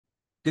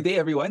Good day,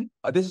 everyone.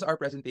 This is our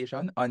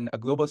presentation on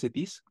global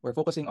cities. We're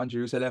focusing on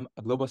Jerusalem,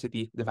 a global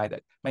city divided.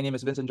 My name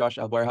is Vincent Josh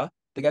Alborja.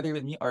 Together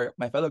with me are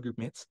my fellow group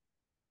mates.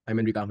 I'm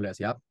Enrique Angeles,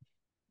 yep.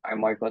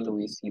 I'm Marco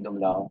Luis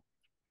Sidong.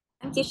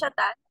 I'm Kisha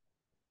Tan.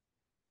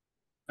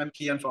 I'm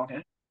Kian Fong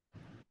here.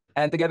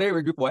 And together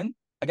we're Group 1,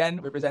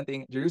 again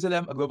representing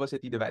Jerusalem, a global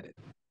city divided.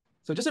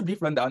 So just a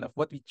brief rundown of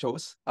what we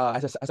chose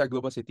as our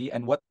global city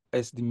and what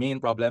is the main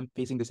problem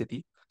facing the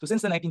city. So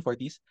since the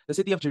 1940s, the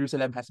city of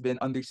Jerusalem has been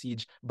under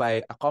siege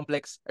by a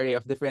complex array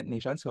of different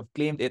nations who have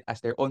claimed it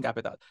as their own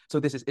capital. So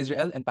this is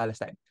Israel and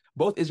Palestine.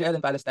 Both Israel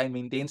and Palestine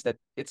maintains that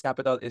its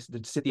capital is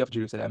the city of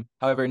Jerusalem.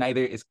 However,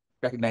 neither is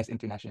recognized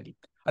internationally.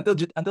 Until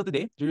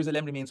today,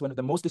 Jerusalem remains one of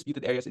the most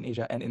disputed areas in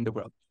Asia and in the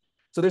world.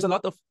 So there's a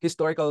lot of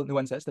historical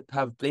nuances that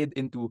have played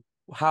into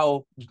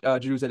how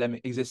Jerusalem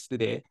exists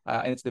today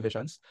and its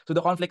divisions. So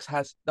the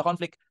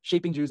conflict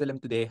shaping Jerusalem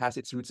today has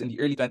its roots in the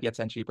early 20th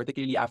century,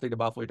 particularly after the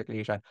Balfour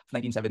Declaration of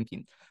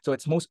 1917. So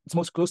it's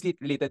most closely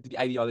related to the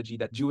ideology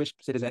that Jewish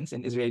citizens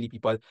and Israeli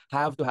people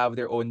have to have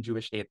their own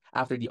Jewish state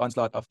after the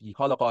onslaught of the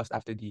Holocaust,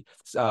 after the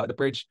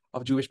purge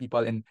of Jewish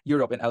people in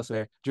Europe and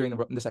elsewhere during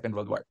the Second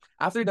World War.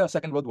 After the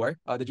Second World War,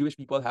 the Jewish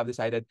people have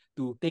decided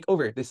to take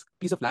over this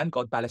piece of land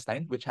called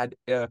Palestine, which had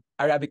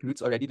Arabic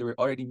roots already. There were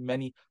already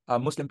many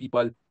Muslim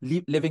people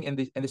living in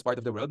this part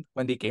of the world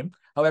when they came.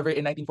 However,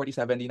 in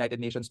 1947, the United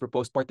Nations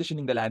proposed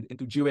partitioning the land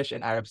into Jewish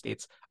and Arab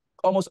states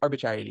almost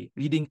arbitrarily,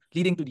 leading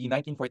to the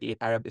 1948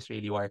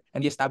 Arab-Israeli War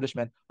and the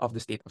establishment of the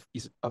State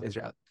of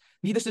Israel.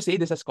 Needless to say,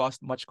 this has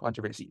caused much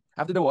controversy.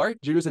 After the war,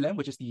 Jerusalem,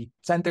 which is the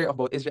center of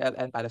both Israel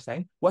and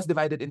Palestine, was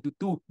divided into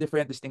two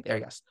different distinct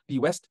areas, the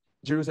West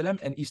Jerusalem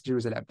and East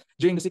Jerusalem.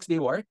 During the Six-Day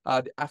War,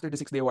 after the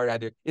Six-Day War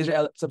rather,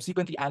 Israel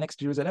subsequently annexed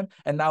Jerusalem,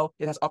 and now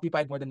it has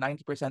occupied more than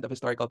 90% of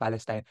historical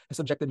Palestine and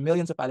subjected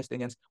millions of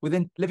Palestinians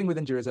living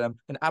within Jerusalem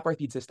to an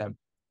apartheid system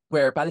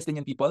where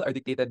Palestinian people are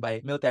dictated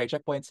by military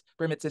checkpoints,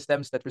 permit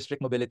systems that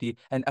restrict mobility,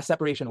 and a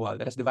separation wall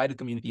that has divided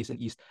communities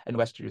in East and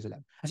West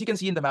Jerusalem. As you can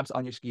see in the maps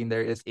on your screen,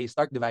 there is a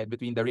stark divide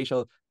between the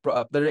racial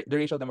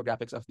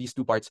demographics of these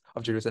two parts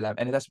of Jerusalem,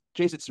 and it has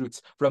traced its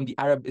roots from the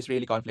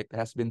Arab-Israeli conflict that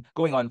has been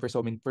going on for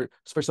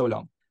so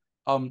long.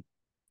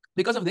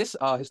 Because of this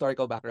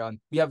historical background,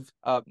 we have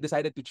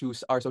decided to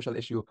choose our social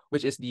issue,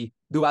 which is the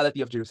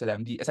duality of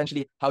Jerusalem,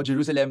 essentially how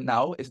Jerusalem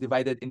now is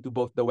divided into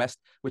both the West,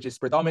 which is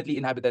predominantly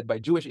inhabited by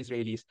Jewish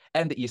Israelis,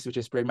 and the East, which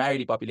is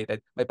primarily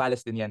populated by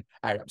Palestinian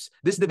Arabs.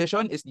 This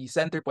division is the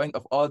center point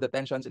of all the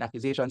tensions and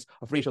accusations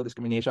of racial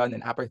discrimination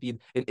and apartheid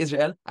in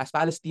Israel, as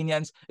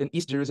Palestinians in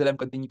East Jerusalem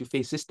continue to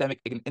face systemic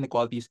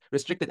inequalities,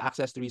 restricted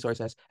access to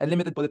resources, and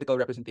limited political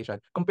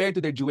representation compared to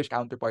their Jewish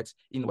counterparts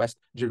in West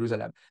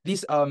Jerusalem.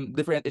 These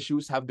different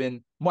issues have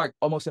been marked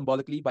almost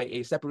symbolically by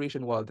a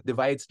separation wall that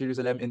divides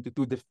Jerusalem into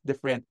two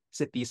different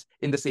cities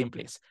in the same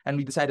place. And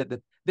we decided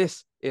that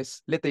this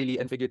is literally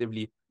and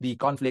figuratively the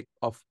conflict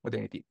of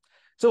modernity.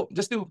 So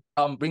just to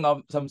bring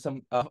up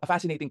a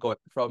fascinating quote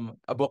from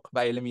a book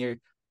by Lemire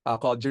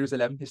called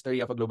Jerusalem,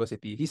 History of a Global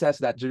City. He says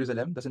that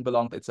Jerusalem doesn't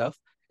belong to itself.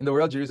 In the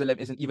world, Jerusalem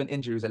isn't even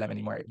in Jerusalem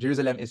anymore.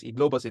 Jerusalem is a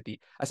global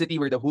city, a city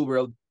where the whole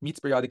world meets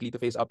periodically to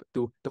face up,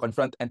 to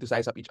confront and to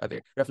size up each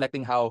other,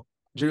 reflecting how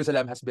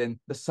Jerusalem has been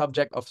the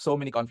subject of so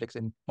many conflicts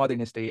in modern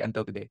history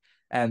until today.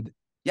 And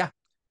yeah,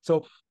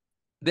 so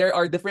there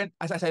are different,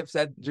 as I've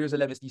said,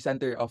 Jerusalem is the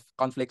center of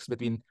conflicts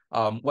between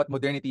what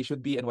modernity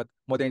should be and what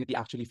modernity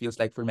actually feels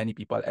like for many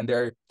people. And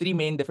there are three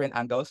main different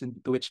angles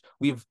into which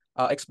we've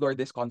explored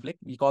this conflict.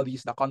 We call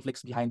these the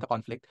conflicts behind the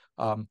conflict.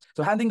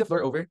 So handing the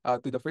floor over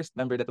to the first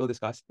member that we'll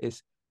discuss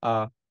is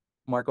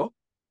Marco.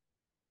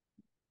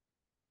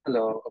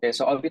 Hello. Okay,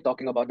 so I'll be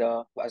talking about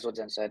as what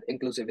Zen said,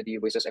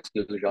 inclusivity versus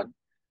exclusion.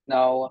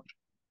 Now,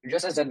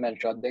 just as Zen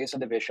mentioned, there is a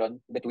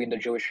division between the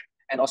Jewish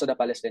and also the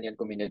Palestinian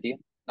community.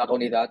 Not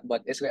only that,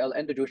 but Israel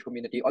and the Jewish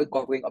community are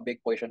covering a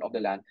big portion of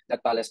the land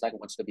that Palestine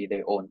wants to be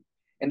their own.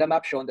 In the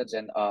map shown that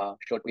Zen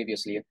showed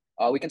previously,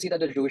 we can see that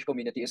the Jewish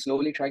community is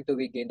slowly trying to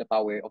regain the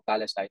power of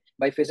Palestine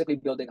by physically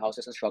building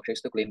houses and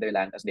structures to claim their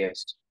land as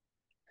theirs.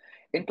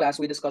 In class,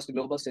 we discussed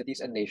global cities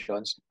and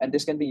nations, and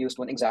this can be used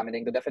when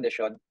examining the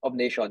definition of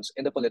nations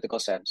in the political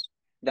sense.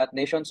 That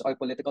nations are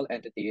political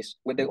entities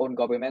with their own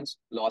governments,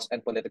 laws,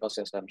 and political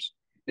systems.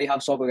 They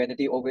have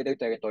sovereignty over their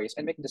territories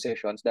and make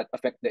decisions that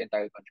affect the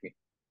entire country.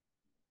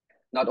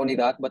 Not only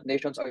that, but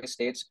nations are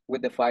states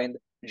with defined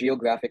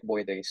geographic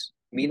borders.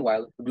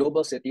 Meanwhile,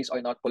 global cities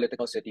are not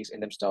political cities in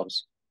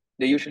themselves.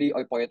 They usually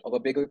are part of a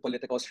bigger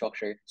political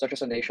structure, such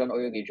as a nation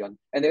or a region,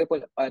 and they're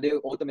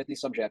ultimately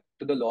subject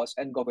to the laws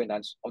and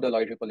governance of the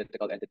larger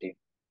political entity.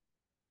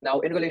 Now,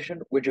 in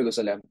relation with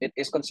Jerusalem, it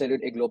is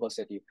considered a global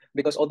city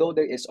because although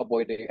there is a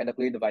border and a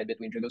clear divide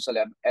between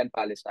Jerusalem and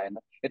Palestine,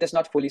 it is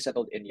not fully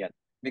settled in yet.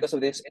 Because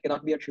of this, it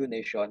cannot be a true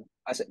nation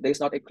as there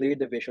is not a clear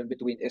division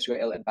between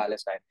Israel and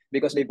Palestine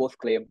because they both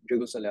claim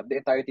Jerusalem,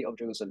 the entirety of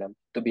Jerusalem,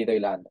 to be their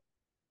land.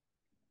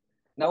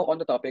 Now, on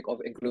the topic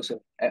of inclusive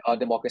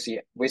democracy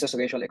versus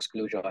racial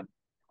exclusion,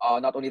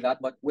 not only that,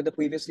 but with the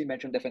previously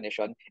mentioned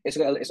definition,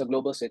 Israel is a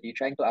global city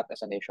trying to act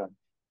as a nation.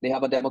 They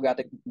have a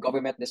democratic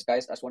government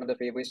disguised as one of the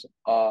favorites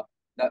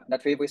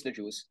that favors the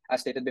Jews,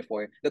 as stated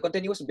before, the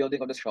continuous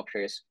building of the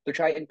structures to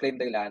try and claim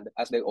their land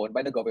as their own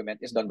by the government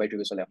is done by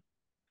Jerusalem.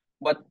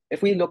 But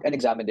if we look and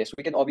examine this,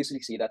 we can obviously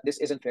see that this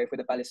isn't fair for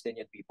the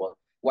Palestinian people.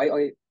 Why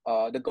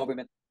are the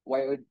government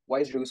why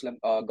is Jerusalem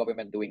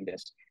government doing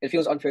this? It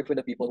feels unfair for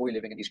the people who are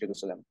living in East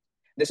Jerusalem.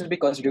 This is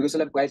because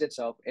Jerusalem prides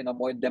itself in a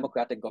more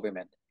democratic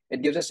government.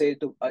 It gives a say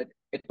to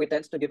it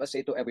pretends to give a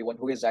say to everyone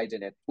who resides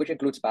in it, which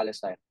includes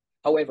Palestine.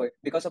 However,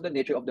 because of the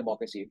nature of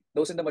democracy,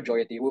 those in the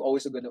majority will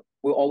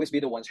always be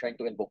the ones trying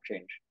to invoke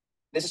change.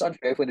 This is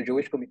unfair for the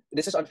Jewish community.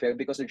 This is unfair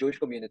because the Jewish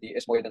community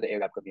is more than the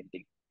Arab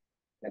community.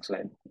 Next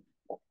slide.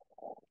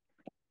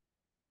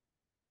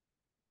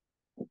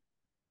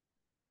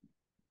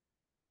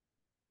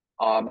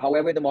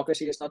 However,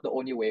 democracy is not the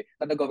only way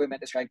that the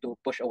government is trying to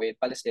push away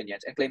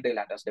Palestinians and claim their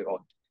land as their own.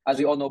 As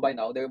we all know by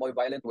now, there are more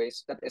violent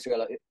ways that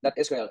Israel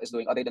is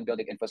doing other than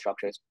building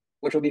infrastructures,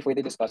 which will be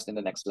further discussed in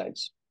the next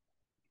slides.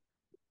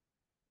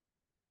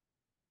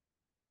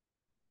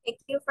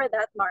 Thank you for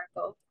that,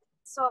 Marco.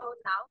 So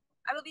now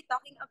I will be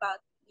talking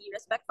about the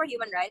respect for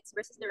human rights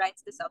versus the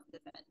rights to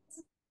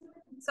self-defense.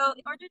 So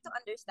in order to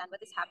understand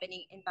what is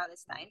happening in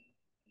Palestine,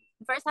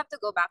 first have to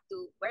go back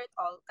to where it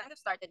all kind of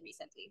started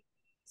recently.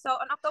 So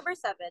on October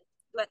 7th,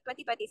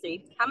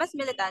 2023, Hamas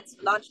militants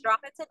launched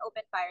rockets and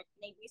opened fire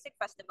in a music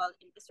festival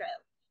in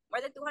Israel.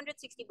 More than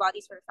 260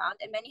 bodies were found,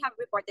 and many have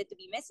reported to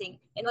be missing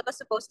in what was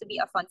supposed to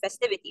be a fun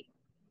festivity.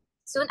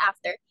 Soon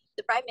after,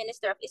 the Prime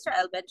Minister of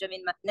Israel,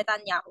 Benjamin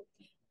Netanyahu,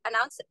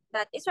 announced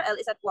that Israel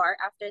is at war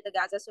after the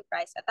Gaza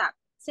surprise attack.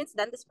 Since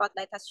then, the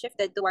spotlight has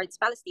shifted towards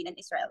Palestine and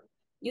Israel.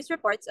 News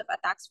reports of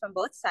attacks from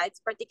both sides,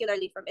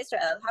 particularly from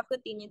Israel, have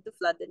continued to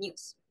flood the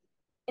news.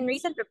 In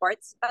recent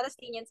reports,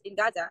 Palestinians in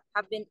Gaza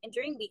have been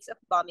enduring weeks of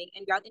bombing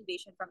and ground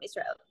invasion from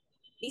Israel.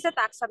 These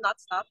attacks have not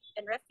stopped,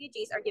 and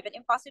refugees are given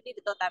impossibly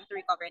little time to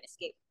recover and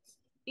escape.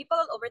 People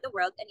all over the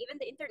world and even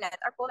the internet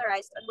are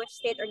polarized on which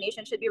state or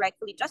nation should be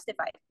rightfully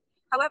justified.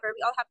 However,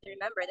 we all have to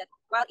remember that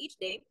while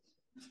each day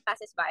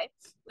passes by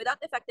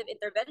without effective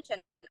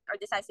intervention or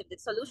decisive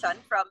solution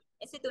from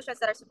institutions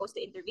that are supposed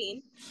to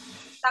intervene,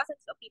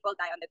 thousands of people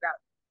die on the ground.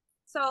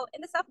 So,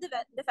 in the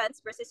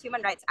self-defense versus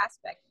human rights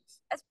aspect,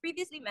 as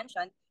previously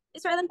mentioned,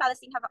 Israel and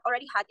Palestine have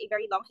already had a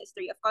very long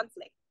history of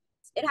conflict.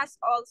 It has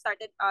all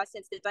started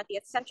since the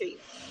 20th century.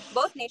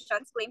 Both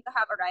nations claim to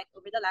have a right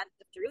over the land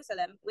of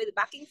Jerusalem with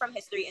backing from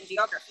history and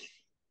geography.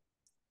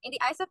 In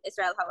the eyes of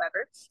Israel,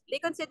 however, they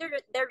consider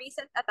their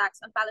recent attacks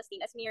on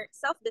Palestine as mere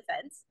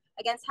self-defense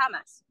against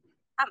Hamas.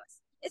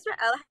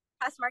 Israel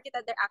has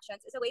marketed their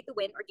actions as a way to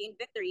win or gain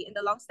victory in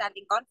the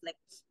long-standing conflict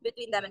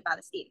between them and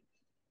Palestine.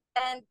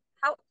 And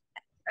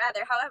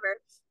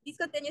however, these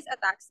continuous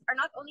attacks are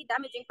not only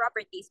damaging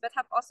properties but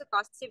have also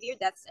caused severe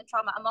deaths and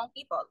trauma among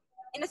people,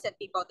 innocent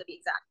people to be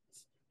exact.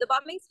 The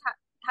bombings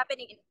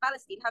happening in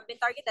Palestine have been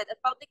targeted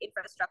at public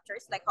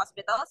infrastructures like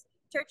hospitals,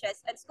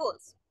 churches, and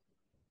schools.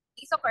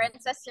 These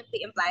occurrences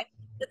simply imply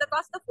that the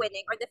cost of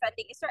winning or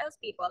defending Israel's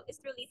people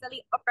is through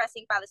lethally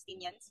oppressing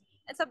Palestinians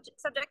and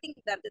subjecting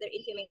them to their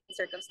inhumane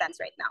circumstance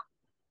right now.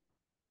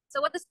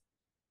 So what does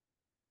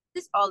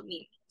this all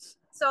mean?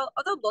 So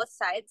although both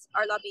sides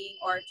are lobbying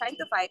or trying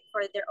to fight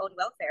for their own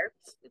welfare,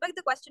 we beg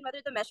the question whether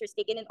the measures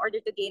taken in order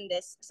to gain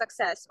this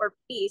success or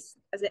peace,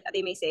 as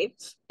they may say,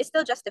 is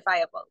still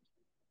justifiable,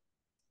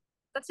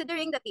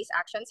 considering that these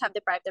actions have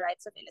deprived the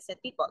rights of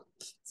innocent people.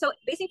 So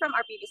basing from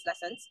our previous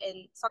lessons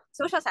in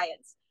social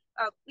science,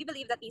 we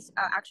believe that these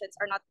actions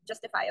are not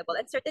justifiable,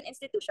 and certain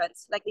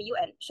institutions like the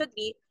UN should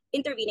be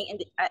intervening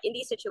in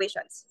these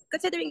situations.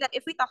 Considering that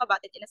if we talk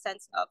about it in a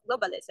sense of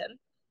globalism,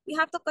 we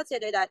have to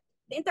consider that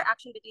the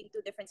interaction between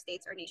two different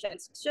states or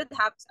nations should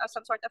have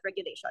some sort of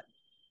regulation.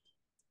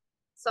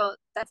 So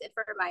that's it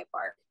for my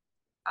part.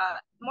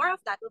 More of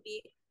that will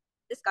be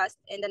discussed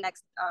in the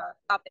next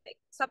subtopic.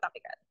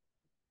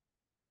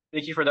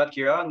 Thank you for that,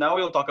 Kira. Now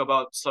we'll talk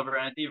about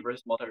sovereignty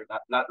versus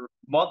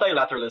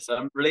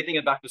multilateralism, relating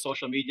it back to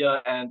social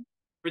media and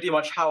pretty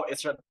much how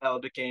Israel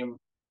became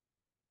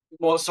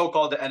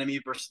so-called the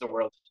enemy versus the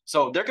world.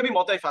 So there could be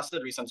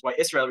multifaceted reasons why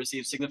Israel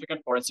receives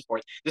significant foreign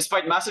support,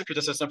 despite massive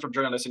criticism from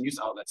journalists and news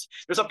outlets.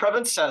 There's a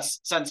prevalent sense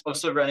of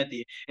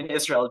sovereignty in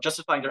Israel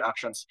justifying their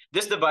actions.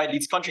 This divide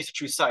leads countries to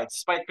choose sides,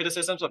 despite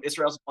criticisms of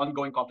Israel's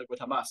ongoing conflict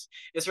with Hamas.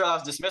 Israel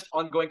has dismissed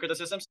ongoing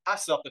criticisms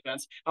as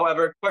self-defense.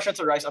 However,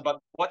 questions arise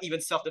about what even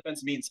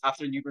self-defense means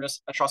after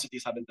numerous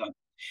atrocities have been done.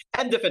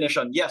 And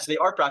definition, yes, they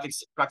are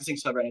practicing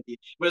sovereignty,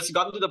 but it's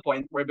gotten to the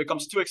point where it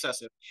becomes too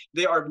excessive.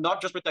 They are not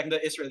just protecting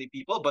the Israeli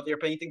people, but they're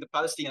painting the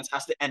Palestinians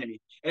as the enemy.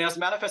 And it has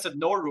manifested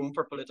no room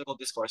for political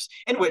discourse,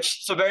 in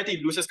which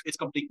sovereignty loses its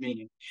complete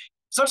meaning.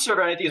 Such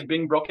sovereignty is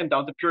being broken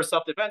down to pure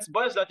self-defense,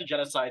 but has led to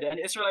genocide, and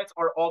Israelites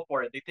are all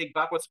for it. They take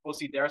back what's supposed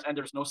to be theirs, and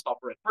there's no stop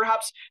for it.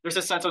 Perhaps there's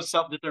a sense of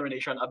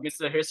self-determination amidst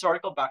the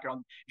historical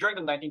background during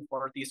the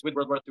 1940s with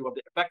World War II of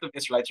the effect of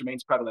Israelites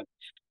remains prevalent.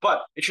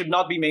 But it should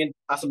not be made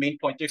as a main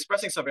point to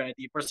expressing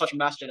sovereignty for such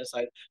mass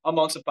genocide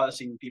amongst the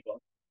Palestinian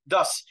people.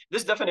 Thus,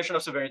 this definition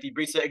of sovereignty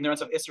breeds the ignorance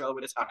of Israel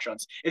with its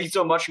actions. It leads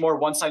to a much more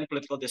one-sided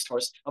political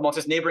discourse amongst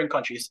its neighboring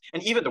countries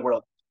and even the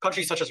world.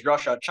 Countries such as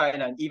Russia,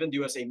 China, and even the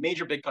USA,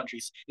 major big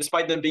countries,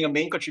 despite them being a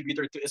main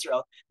contributor to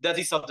Israel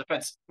deadly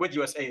self-defense with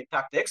USA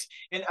tactics,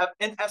 in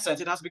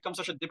essence, it has become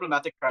such a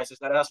diplomatic crisis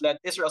that it has led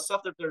Israel's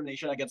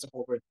self-determination against the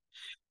whole world.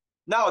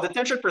 Now, the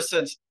tension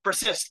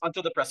persists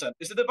until the present.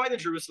 Is the divide in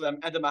Jerusalem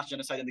and the mass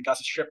genocide in the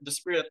Gaza Strip the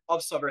spirit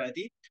of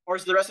sovereignty, or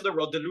is the rest of the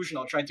world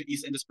delusional, trying to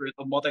ease in the spirit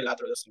of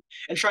multilateralism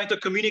and trying to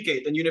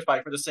communicate and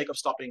unify for the sake of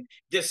stopping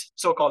this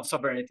so-called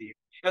sovereignty?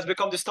 It has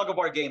become this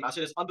tug-of-war game, as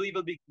it is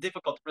unbelievably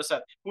difficult to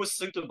present who is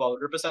suitable,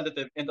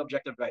 representative, and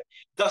objective right.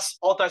 Thus,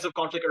 all types of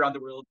conflict around the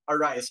world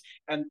arise,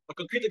 and a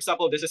concrete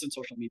example of this is in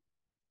social media.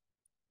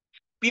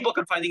 People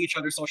confining each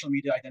other's social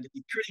media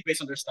identity purely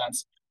based on their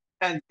stance,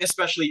 and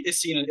especially is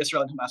seen in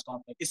Israel and Hamas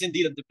conflict, is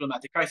indeed a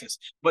diplomatic crisis.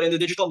 But in the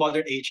digital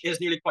modern age, it is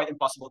nearly quite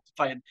impossible to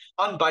find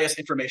unbiased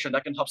information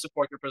that can help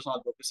support your personal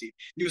advocacy.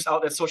 News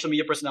outlets, social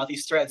media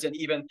personalities, threads, and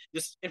even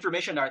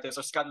disinformation narratives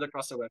are scattered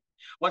across the web.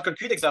 One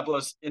concrete example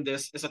in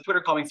this is a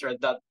Twitter comment thread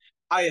that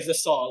I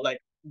just saw like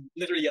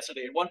literally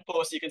yesterday. In one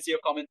post, you can see a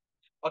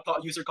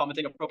user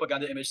commenting a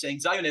propaganda image saying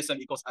Zionism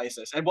equals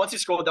ISIS. And once you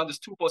scroll down, there's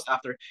two posts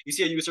after, you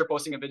see a user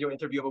posting a video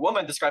interview of a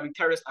woman describing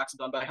terrorist acts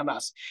done by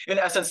Hamas. In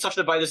essence, such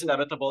divide is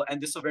inevitable, and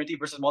this sovereignty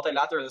versus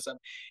multilateralism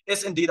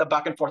is indeed a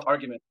back and forth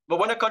argument. But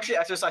when a country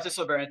exercises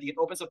sovereignty, it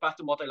opens a path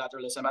to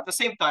multilateralism. At the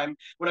same time,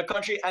 when a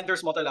country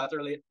enters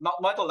multilateral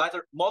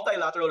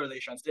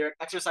relations, they're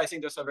exercising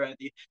their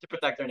sovereignty to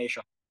protect their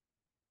nation.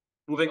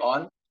 Moving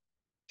on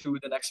to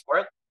the next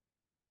part.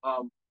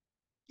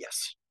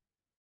 Yes.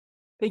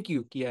 Thank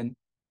you, Kian.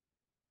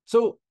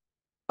 So,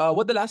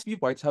 what the last few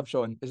parts have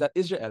shown is that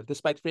Israel,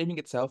 despite framing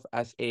itself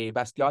as a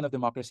bastion of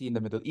democracy in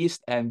the Middle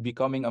East and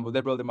becoming a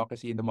liberal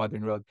democracy in the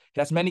modern world, it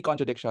has many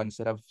contradictions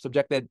that have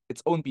subjected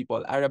its own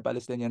people, Arab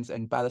Palestinians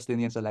and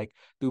Palestinians alike,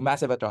 to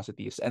massive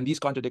atrocities. And these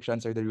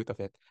contradictions are the root of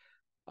it.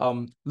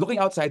 Looking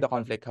outside the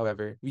conflict,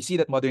 however, we see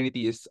that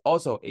modernity is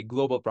also a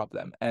global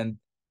problem. And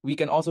we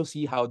can also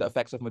see how the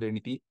effects of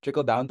modernity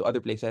trickle down to other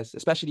places,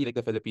 especially like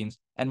the Philippines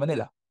and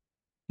Manila.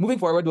 Moving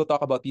forward, we'll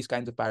talk about these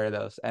kinds of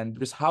parallels and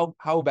just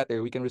how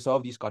better we can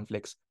resolve these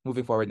conflicts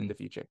moving forward in the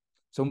future.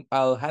 So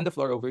I'll hand the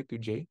floor over to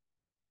Jay.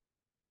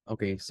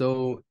 Okay,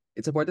 so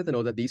it's important to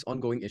know that these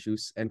ongoing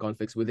issues and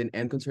conflicts within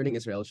and concerning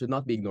Israel should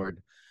not be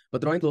ignored.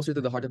 But drawing closer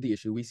to the heart of the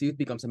issue, we see it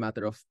becomes a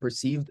matter of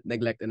perceived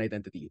neglect and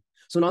identity.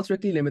 So not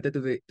strictly limited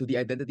to the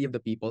identity of the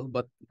people,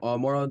 but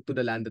more on to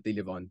the land that they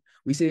live on.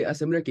 We see a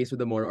similar case with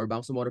the Moro or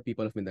Bangsamoro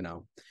people of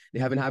Mindanao. They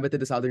have inhabited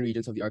the southern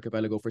regions of the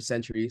archipelago for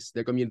centuries,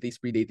 their communities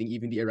predating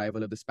even the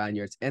arrival of the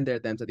Spaniards and their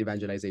attempts at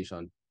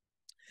evangelization.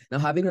 Now,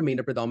 having remained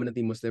a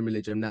predominantly Muslim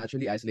religion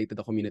naturally isolated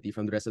the community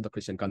from the rest of the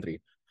Christian country.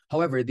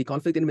 However, the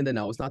conflict in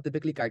Mindanao is not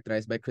typically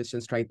characterized by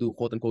Christians trying to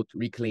quote-unquote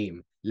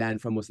reclaim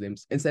land from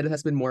Muslims. Instead, it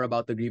has been more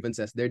about the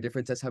grievances their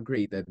differences have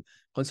created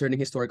concerning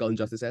historical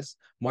injustices,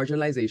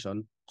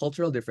 marginalization,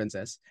 cultural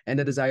differences, and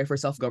the desire for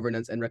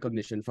self-governance and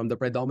recognition from the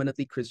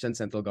predominantly Christian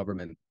central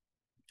government.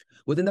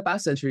 Within the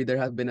past century, there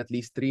have been at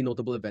least 3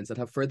 notable events that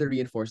have further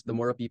reinforced the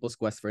Moro people's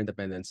quest for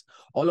independence,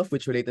 all of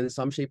which relate in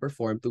some shape or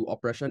form to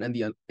oppression and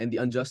the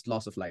unjust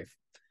loss of life.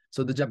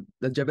 So the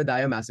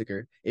Jebediah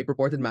massacre, a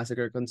purported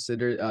massacre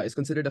is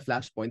considered a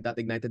flashpoint that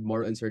ignited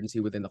Moro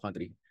insurgency within the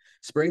country,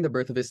 spurring the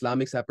birth of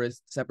Islamic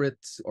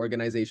separate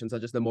organizations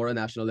such as the Moro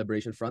National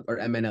Liberation Front, or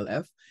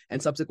MNLF,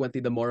 and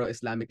subsequently the Moro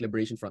Islamic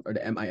Liberation Front, or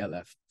the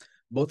MILF,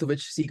 both of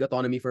which seek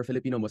autonomy for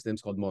Filipino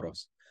Muslims called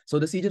Moros. So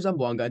the siege of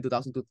Zamboanga in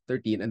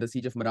 2013 and the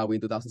siege of Marawi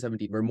in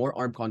 2017 were more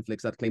armed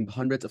conflicts that claimed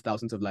hundreds of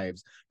thousands of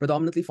lives,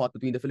 predominantly fought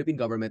between the Philippine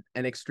government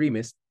and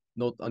extremists,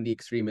 note on the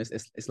extremist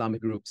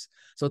Islamic groups.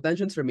 So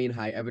tensions remain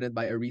high, evident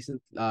by a recent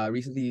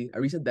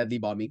deadly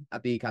bombing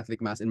at the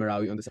Catholic Mass in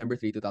Marawi on December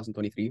 3,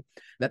 2023,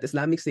 that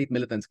Islamic State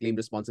militants claimed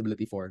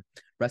responsibility for.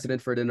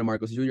 President Ferdinand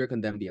Marcos Jr.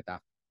 condemned the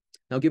attack.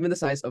 Now, given the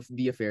size of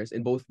the affairs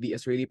in both the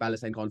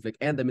Israeli-Palestine conflict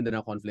and the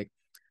Mindanao conflict,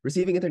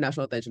 receiving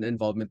international attention and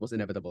involvement was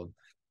inevitable.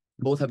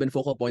 Both have been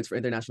focal points for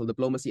international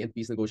diplomacy and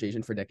peace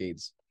negotiation for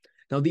decades.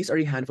 Now, these are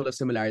a handful of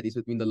similarities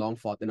between the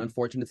long-fought and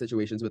unfortunate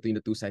situations between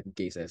the two-sided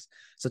cases,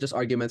 such as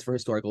arguments for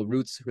historical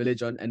roots,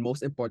 religion, and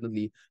most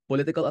importantly,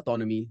 political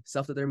autonomy,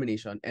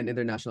 self-determination, and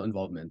international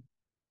involvement.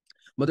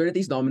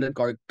 Modernity's dominant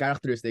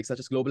characteristics such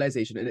as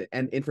globalization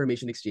and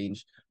information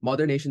exchange,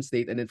 modern nation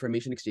state and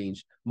information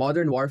exchange,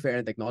 modern warfare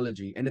and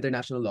technology, and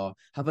international law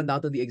have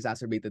undoubtedly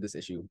exacerbated this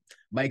issue.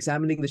 By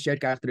examining the shared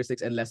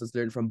characteristics and lessons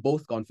learned from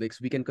both conflicts,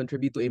 we can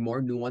contribute to a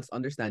more nuanced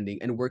understanding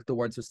and work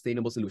towards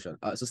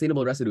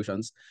sustainable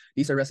resolutions.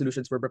 These are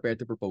resolutions we're prepared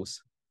to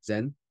propose.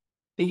 Zen?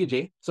 Thank you,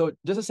 Jay. So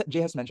just as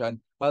Jay has mentioned,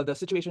 while the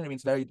situation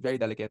remains very, very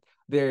delicate,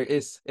 it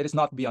is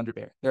not beyond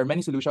repair. There are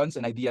many solutions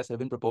and ideas that have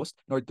been proposed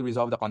in order to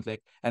resolve the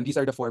conflict, and these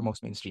are the four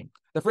most mainstream.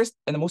 The first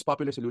and the most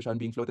popular solution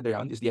being floated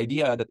around is the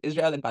idea that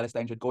Israel and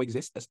Palestine should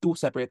coexist as two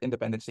separate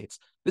independent states.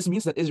 This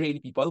means that Israeli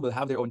people will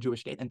have their own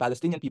Jewish state and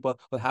Palestinian people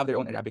will have their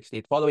own Arabic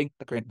state following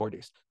the current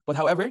borders. But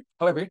however,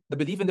 the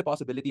belief in the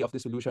possibility of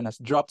this solution has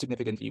dropped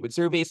significantly, with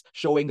surveys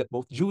showing that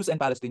both Jews and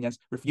Palestinians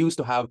refuse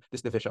to have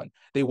this division.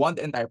 They want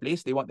the entire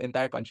place, they want the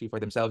entire country for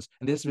themselves,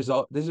 and this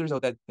has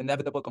resulted in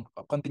inevitable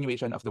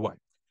continuation of the war.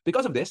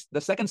 Because of this,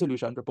 the second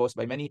solution proposed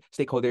by many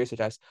stakeholders, such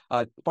as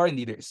foreign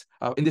leaders,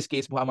 in this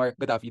case, Muammar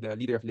Gaddafi, the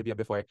leader of Libya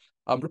before,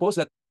 proposed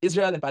that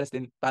Israel and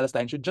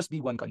Palestine should just be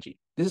one country.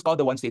 This is called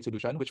the one-state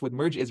solution, which would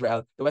merge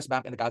Israel, the West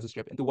Bank, and the Gaza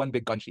Strip into one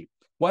big country.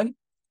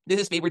 This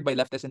is favored by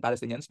leftists and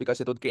Palestinians because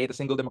it would create a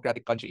single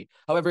democratic country.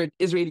 However,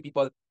 Israeli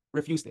people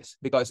refuse this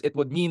because it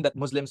would mean that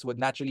Muslims would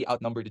naturally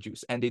outnumber the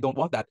Jews, and they don't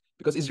want that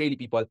because Israeli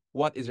people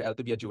want Israel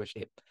to be a Jewish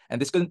state. And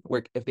this couldn't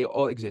work if they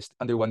all exist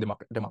under one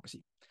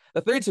democracy.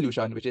 The third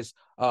solution, which is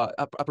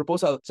a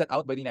proposal set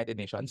out by the United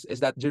Nations, is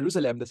that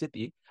Jerusalem, the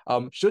city,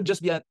 should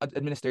just be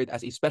administered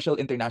as a special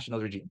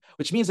international regime,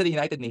 which means that the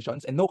United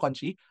Nations and no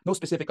country, no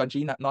specific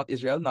country, not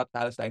Israel, not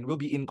Palestine, will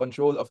be in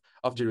control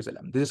of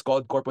Jerusalem. This is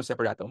called Corpus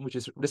Separatum, which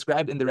is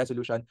described in the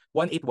Resolution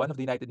 181 of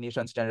the United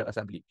Nations General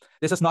Assembly.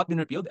 This has not been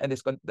repealed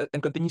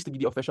and continues to be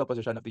the official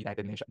position of the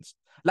United Nations.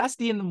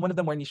 Lastly, and one of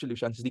the more niche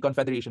solutions is the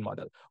confederation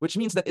model, which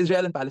means that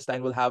Israel and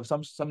Palestine will have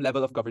some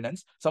level of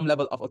governance, some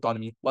level of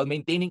autonomy, while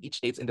maintaining each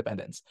state's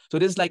independence. So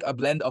this is like a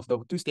blend of the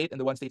two-state and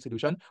the one-state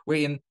solution,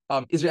 wherein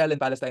Israel and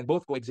Palestine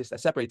both coexist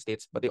as separate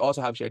states, but they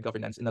also have shared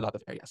governance in a lot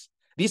of areas.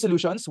 These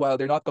solutions, while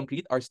they're not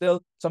concrete, are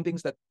still some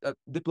things that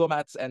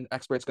diplomats and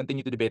experts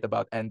continue to debate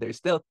about, and there's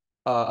still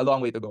a long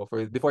way to go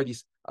before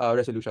these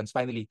resolutions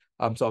finally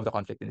solve the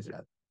conflict in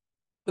Israel.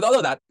 With all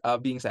of that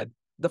being said,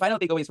 the final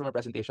takeaways from our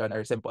presentation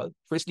are simple.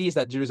 Firstly is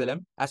that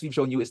Jerusalem, as we've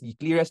shown you, is the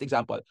clearest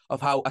example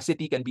of how a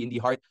city can be in the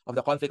heart of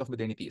the conflict of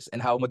modernities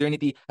and how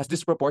modernity has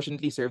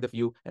disproportionately served a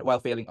few while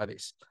failing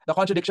others. The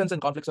contradictions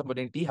and conflicts of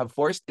modernity have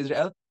forced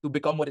Israel to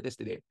become what it is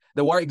today.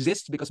 The war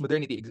exists because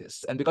modernity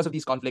exists, and because of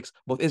these conflicts,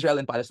 both Israel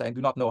and Palestine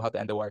do not know how to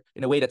end the war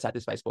in a way that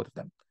satisfies both of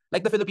them.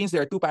 Like the Philippines,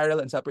 there are two parallel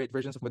and separate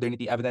versions of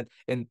modernity evident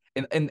in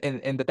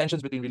the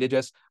tensions between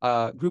religious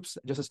groups,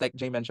 just as like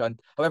Jay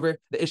mentioned. However,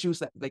 the issues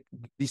that like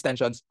these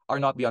tensions are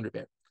not beyond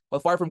repair. While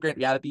far from current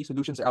reality,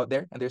 solutions are out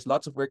there, and there's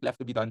lots of work left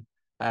to be done,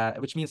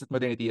 which means that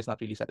modernity is not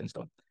really set in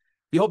stone.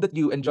 We hope that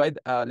you enjoyed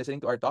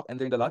listening to our talk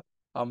and learned a lot.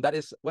 That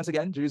is, once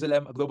again,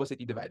 Jerusalem, a global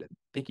city divided.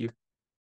 Thank you.